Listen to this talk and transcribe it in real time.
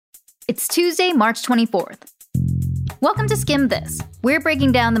It's Tuesday, March 24th. Welcome to Skim This. We're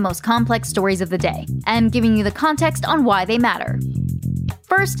breaking down the most complex stories of the day and giving you the context on why they matter.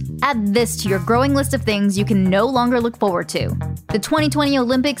 First, add this to your growing list of things you can no longer look forward to. The 2020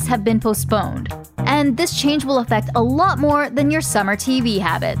 Olympics have been postponed, and this change will affect a lot more than your summer TV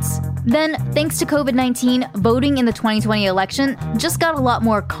habits. Then, thanks to COVID-19, voting in the 2020 election just got a lot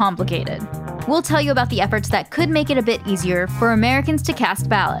more complicated. We'll tell you about the efforts that could make it a bit easier for Americans to cast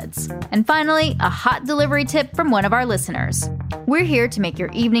ballots. And finally, a hot delivery tip from one of our listeners. We're here to make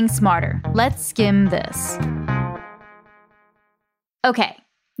your evening smarter. Let's skim this. Okay,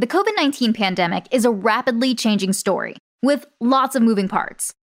 the COVID-19 pandemic is a rapidly changing story with lots of moving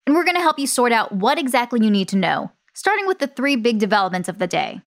parts. And we're going to help you sort out what exactly you need to know, starting with the three big developments of the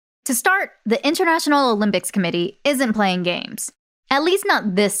day. To start, the International Olympics Committee isn't playing games. At least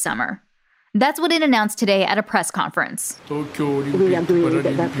not this summer. That's what it announced today at a press conference. That's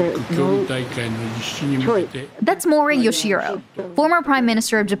Mori Yoshiro, former Prime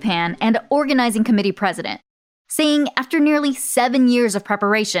Minister of Japan and organizing committee president, saying after nearly 7 years of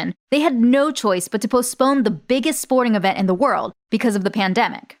preparation, they had no choice but to postpone the biggest sporting event in the world because of the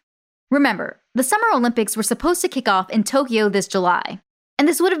pandemic. Remember, the Summer Olympics were supposed to kick off in Tokyo this July, and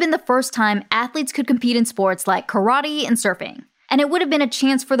this would have been the first time athletes could compete in sports like karate and surfing. And it would have been a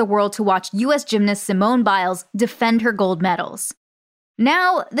chance for the world to watch U.S. gymnast Simone Biles defend her gold medals.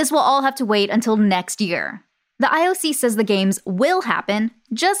 Now, this will all have to wait until next year. The IOC says the games will happen,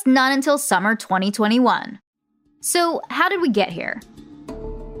 just not until summer 2021. So, how did we get here?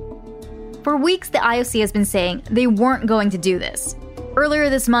 For weeks, the IOC has been saying they weren't going to do this. Earlier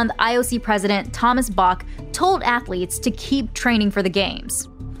this month, IOC President Thomas Bach told athletes to keep training for the games.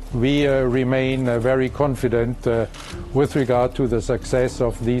 We remain very confident with regard to the success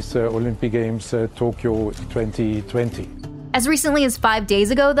of these Olympic Games Tokyo 2020. As recently as 5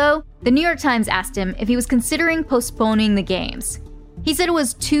 days ago, though, the New York Times asked him if he was considering postponing the games. He said it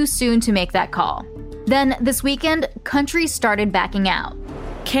was too soon to make that call. Then, this weekend, countries started backing out.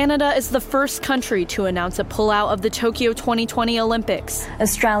 Canada is the first country to announce a pullout of the Tokyo 2020 Olympics.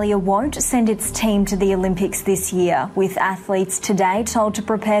 Australia won't send its team to the Olympics this year, with athletes today told to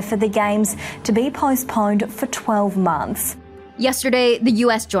prepare for the Games to be postponed for 12 months. Yesterday, the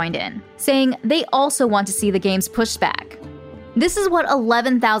US joined in, saying they also want to see the Games pushed back. This is what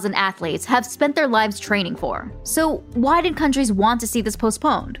 11,000 athletes have spent their lives training for. So why did countries want to see this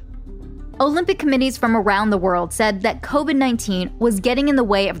postponed? Olympic committees from around the world said that COVID-19 was getting in the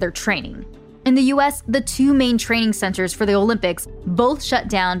way of their training. In the US, the two main training centers for the Olympics both shut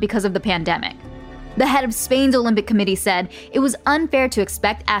down because of the pandemic. The head of Spain's Olympic Committee said it was unfair to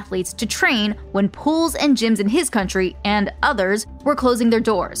expect athletes to train when pools and gyms in his country and others were closing their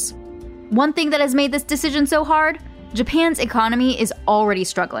doors. One thing that has made this decision so hard? Japan's economy is already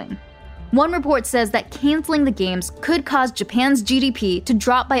struggling. One report says that canceling the games could cause Japan's GDP to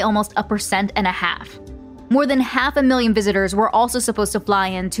drop by almost 1.5%. More than 500,000 visitors were also supposed to fly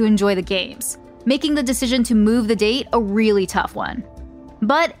in to enjoy the games, making the decision to move the date a really tough one.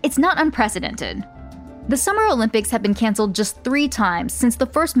 But it's not unprecedented. The Summer Olympics have been canceled just 3 times since the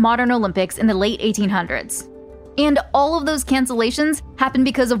first modern Olympics in the late 1800s. And all of those cancellations happened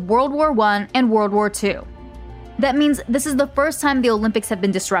because of World War I and World War II. That means this is the first time the Olympics have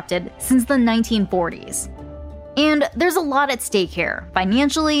been disrupted since the 1940s. And there's a lot at stake here,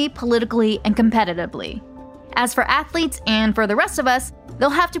 financially, politically, and competitively. As for athletes and for the rest of us, they'll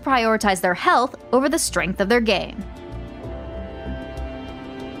have to prioritize their health over the strength of their game.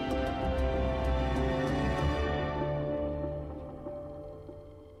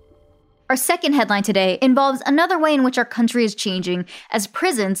 Our second headline today involves another way in which our country is changing as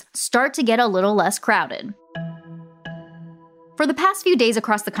prisons start to get a little less crowded. For the past few days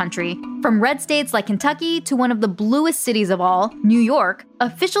across the country, from red states like Kentucky to one of the bluest cities of all, New York,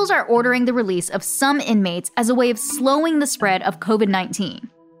 officials are ordering the release of some inmates as a way of slowing the spread of COVID-19.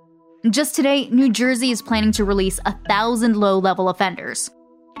 Just today, New Jersey is planning to release 1,000 low-level offenders.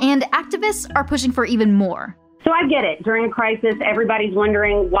 And activists are pushing for even more. So I get it. During a crisis, everybody's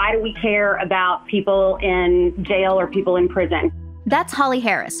wondering, why do we care about people in jail or people in prison? That's Holly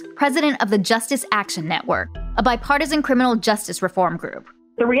Harris, president of the Justice Action Network, a bipartisan criminal justice reform group.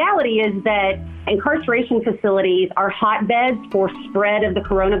 The reality is that Incarceration facilities are hotbeds for spread of the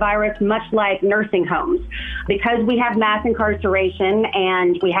coronavirus, much like nursing homes. Because we have mass incarceration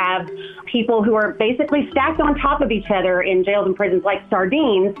and we have people who are basically stacked on top of each other in jails and prisons like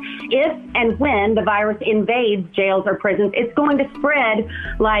sardines, if and when the virus invades jails or prisons, it's going to spread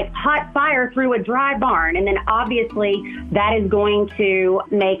like hot fire through a dry barn. And then obviously that is going to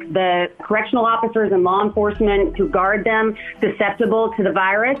make the correctional officers and law enforcement who guard them susceptible to the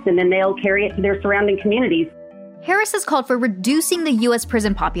virus, and then they'll carry it to their surrounding communities. Harris has called for reducing the U.S.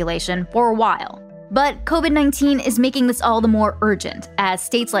 prison population for a while. But COVID-19 is making this all the more urgent as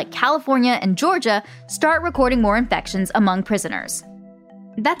states like California and Georgia start recording more infections among prisoners.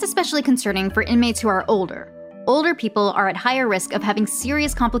 That's especially concerning for inmates who are older. Older people are at higher risk of having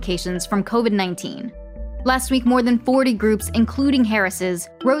serious complications from COVID-19. Last week, more than 40 groups, including Harris's,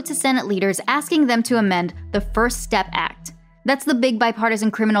 wrote to Senate leaders asking them to amend the First Step Act. That's the big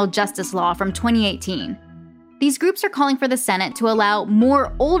bipartisan criminal justice law from 2018. These groups are calling for the Senate to allow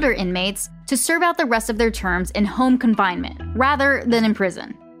more older inmates to serve out the rest of their terms in home confinement, rather than in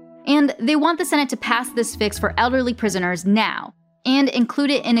prison. And they want the Senate to pass this fix for elderly prisoners now, and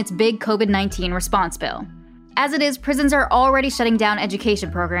include it in its big COVID-19 response bill. As it is, prisons are already shutting down education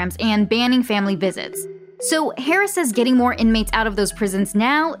programs and banning family visits. So Harris says getting more inmates out of those prisons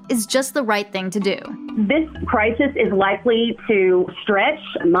now is just the right thing to do. This crisis is likely to stretch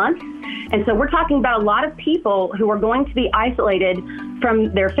months. And so we're talking about a lot of people who are going to be isolated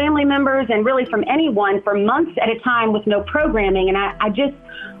from their family members and really from anyone for months at a time with no programming. And I just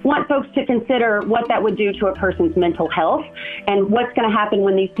want folks to consider what that would do to a person's mental health and what's going to happen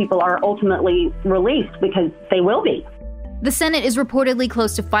when these people are ultimately released, because they will be. The Senate is reportedly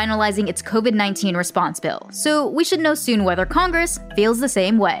close to finalizing its COVID-19 response bill, so we should know soon whether Congress feels the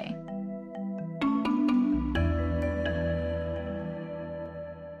same way.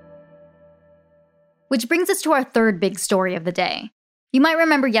 Which brings us to our third big story of the day. You might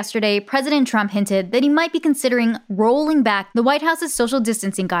remember yesterday, President Trump hinted that he might be considering rolling back the White House's social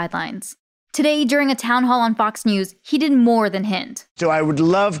distancing guidelines. Today, during a town hall on Fox News, he did more than hint. So I would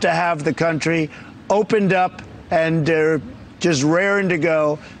love to have the country opened up and just raring to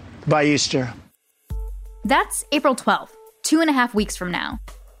go by Easter. That's April 12th, 2.5 weeks from now.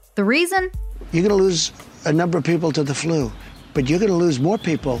 The reason? You're going to lose a number of people to the flu, but you're going to lose more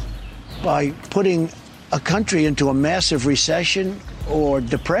people by putting a country into a massive recession or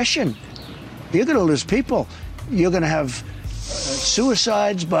depression. You're going to lose people. You're going to have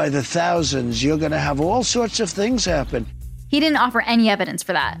suicides by the thousands. You're going to have all sorts of things happen. He didn't offer any evidence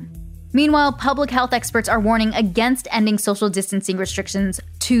for that. Meanwhile, public health experts are warning against ending social distancing restrictions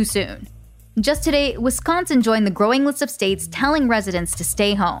too soon. Just today, Wisconsin joined the growing list of states telling residents to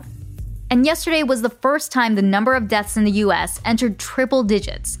stay home. And yesterday was the first time the number of deaths in the U.S. entered triple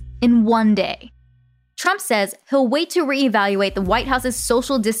digits in one day. Trump says he'll wait to reevaluate the White House's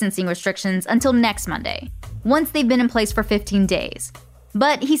social distancing restrictions until next Monday, once they've been in place for 15 days.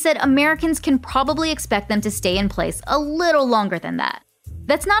 But he said Americans can probably expect them to stay in place a little longer than that.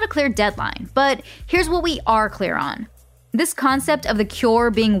 That's not a clear deadline, but here's what we are clear on. This concept of the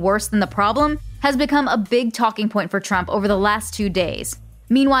cure being worse than the problem has become a big talking point for Trump over the last 2 days.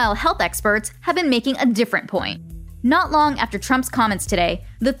 Meanwhile, health experts have been making a different point. Not long after Trump's comments today,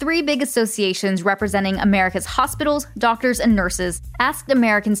 the three big associations representing America's hospitals, doctors, and nurses asked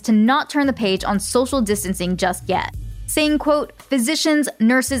Americans to not turn the page on social distancing just yet, saying, quote, "Physicians,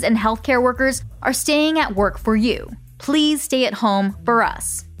 nurses, and healthcare workers are staying at work for you. Please stay at home for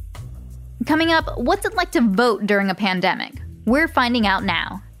us." Coming up, what's it like to vote during a pandemic? We're finding out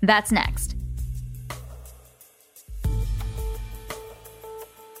now. That's next.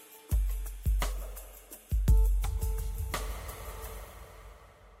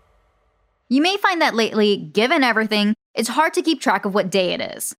 You may find that lately, given everything, it's hard to keep track of what day it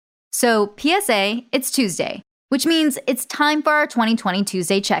is. So, PSA, it's Tuesday, which means it's time for our 2020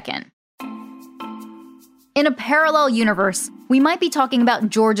 Tuesday check-in. In a parallel universe, we might be talking about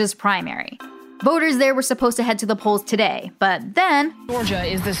Georgia's primary. Voters there were supposed to head to the polls today, but then... Georgia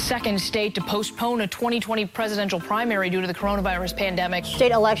is the second state to postpone a 2020 presidential primary due to the coronavirus pandemic.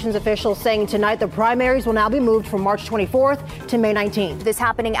 State elections officials saying tonight the primaries will now be moved from March 24th to May 19th. This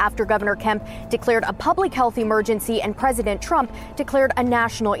happening after Governor Kemp declared a public health emergency and President Trump declared a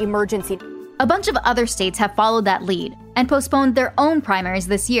national emergency. A bunch of other states have followed that lead and postponed their own primaries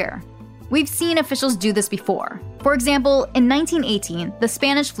this year. We've seen officials do this before. For example, in 1918, the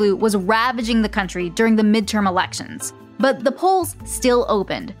Spanish flu was ravaging the country during the midterm elections. But the polls still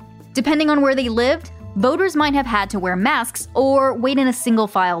opened. Depending on where they lived, voters might have had to wear masks or wait in a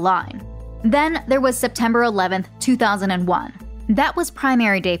single-file line. Then there was September 11th, 2001. That was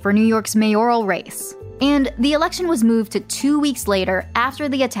primary day for New York's mayoral race. And the election was moved to 2 weeks later after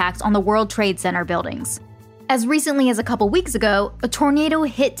the attacks on the World Trade Center buildings. As recently as a couple weeks ago, a tornado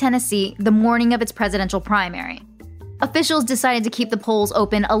hit Tennessee the morning of its presidential primary. Officials decided to keep the polls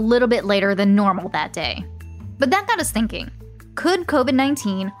open a little bit later than normal that day. But that got us thinking, could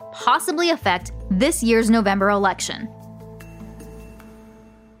COVID-19 possibly affect this year's November election?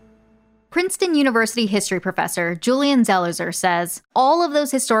 Princeton University history professor Julian Zelizer says all of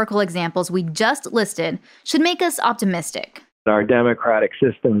those historical examples we just listed should make us optimistic. Our democratic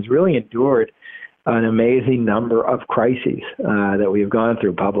systems really endured an amazing number of crises that we've gone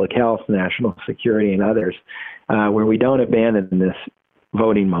through, public health, national security, and others, where we don't abandon this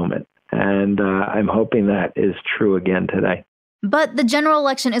voting moment. And I'm hoping that is true again today. But the general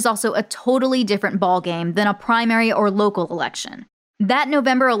election is also a totally different ballgame than a primary or local election. That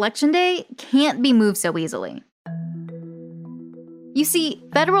November election day can't be moved so easily. You see,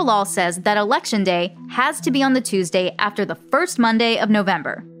 federal law says that election day has to be on the Tuesday after the first Monday of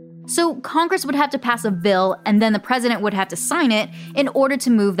November. So Congress would have to pass a bill and then the president would have to sign it in order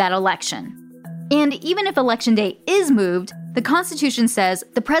to move that election. And even if election day is moved, the Constitution says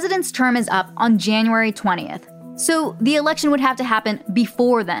the president's term is up on January 20th. So the election would have to happen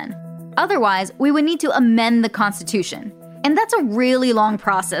before then. Otherwise, we would need to amend the Constitution. And that's a really long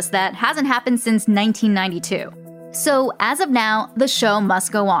process that hasn't happened since 1992. So as of now, the show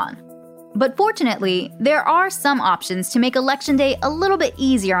must go on. But fortunately, there are some options to make Election Day a little bit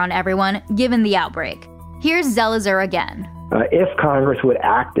easier on everyone given the outbreak. Here's Zelizer again. If Congress would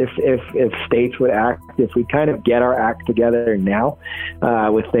act, if states would act, if we kind of get our act together now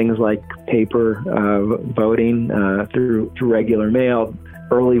with things like paper voting through regular mail,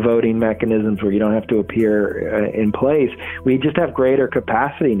 early voting mechanisms where you don't have to appear in place, we just have greater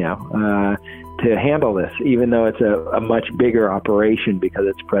capacity now to handle this, even though it's a much bigger operation because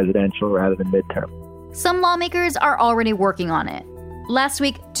it's presidential rather than midterm. Some lawmakers are already working on it. Last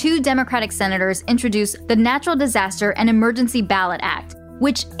week, 2 Democratic senators introduced the Natural Disaster and Emergency Ballot Act,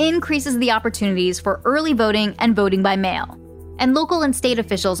 which increases the opportunities for early voting and voting by mail. And local and state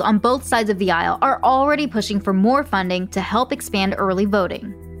officials on both sides of the aisle are already pushing for more funding to help expand early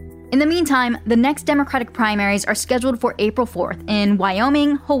voting. In the meantime, the next Democratic primaries are scheduled for April 4th in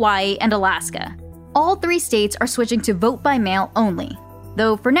Wyoming, Hawaii, and Alaska. All 3 states are switching to vote by mail only.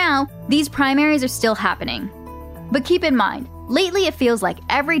 Though for now, these primaries are still happening. But keep in mind, lately it feels like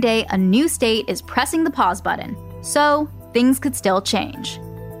every day a new state is pressing the pause button. So things could still change.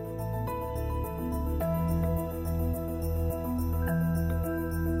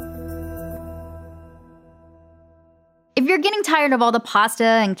 If you're getting tired of all the pasta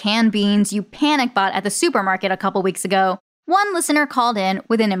and canned beans you panic bought at the supermarket a couple weeks ago, one listener called in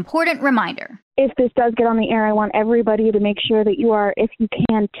with an important reminder. If this does get on the air, I want everybody to make sure that you are, if you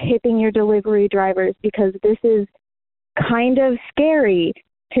can, tipping your delivery drivers, because this is kind of scary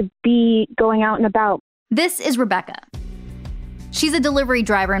to be going out and about. This is Rebecca. She's a delivery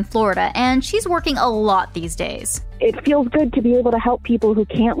driver in Florida, and she's working a lot these days. It feels good to be able to help people who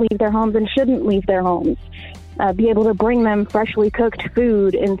can't leave their homes and shouldn't leave their homes. Be able to bring them freshly cooked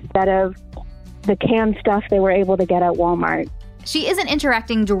food instead of the canned stuff they were able to get at Walmart. She isn't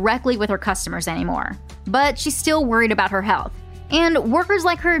interacting directly with her customers anymore, but she's still worried about her health. And workers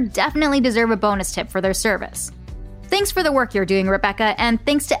like her definitely deserve a bonus tip for their service. Thanks for the work you're doing, Rebecca, and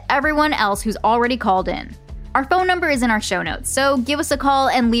thanks to everyone else who's already called in. Our phone number is in our show notes, so give us a call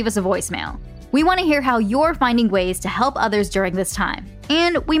and leave us a voicemail. We want to hear how you're finding ways to help others during this time,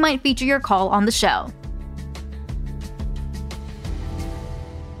 and we might feature your call on the show.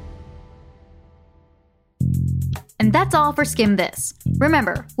 And that's all for Skim This.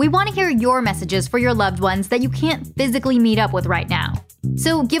 Remember, we want to hear your messages for your loved ones that you can't physically meet up with right now.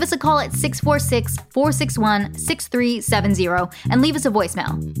 So give us a call at 646-461-6370 and leave us a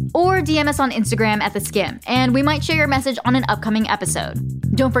voicemail. Or DM us on Instagram at The Skim, and we might share your message on an upcoming episode.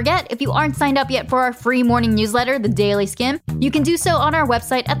 Don't forget, if you aren't signed up yet for our free morning newsletter, The Daily Skim, you can do so on our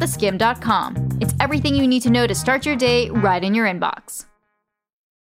website at theskim.com. It's everything you need to know to start your day right in your inbox.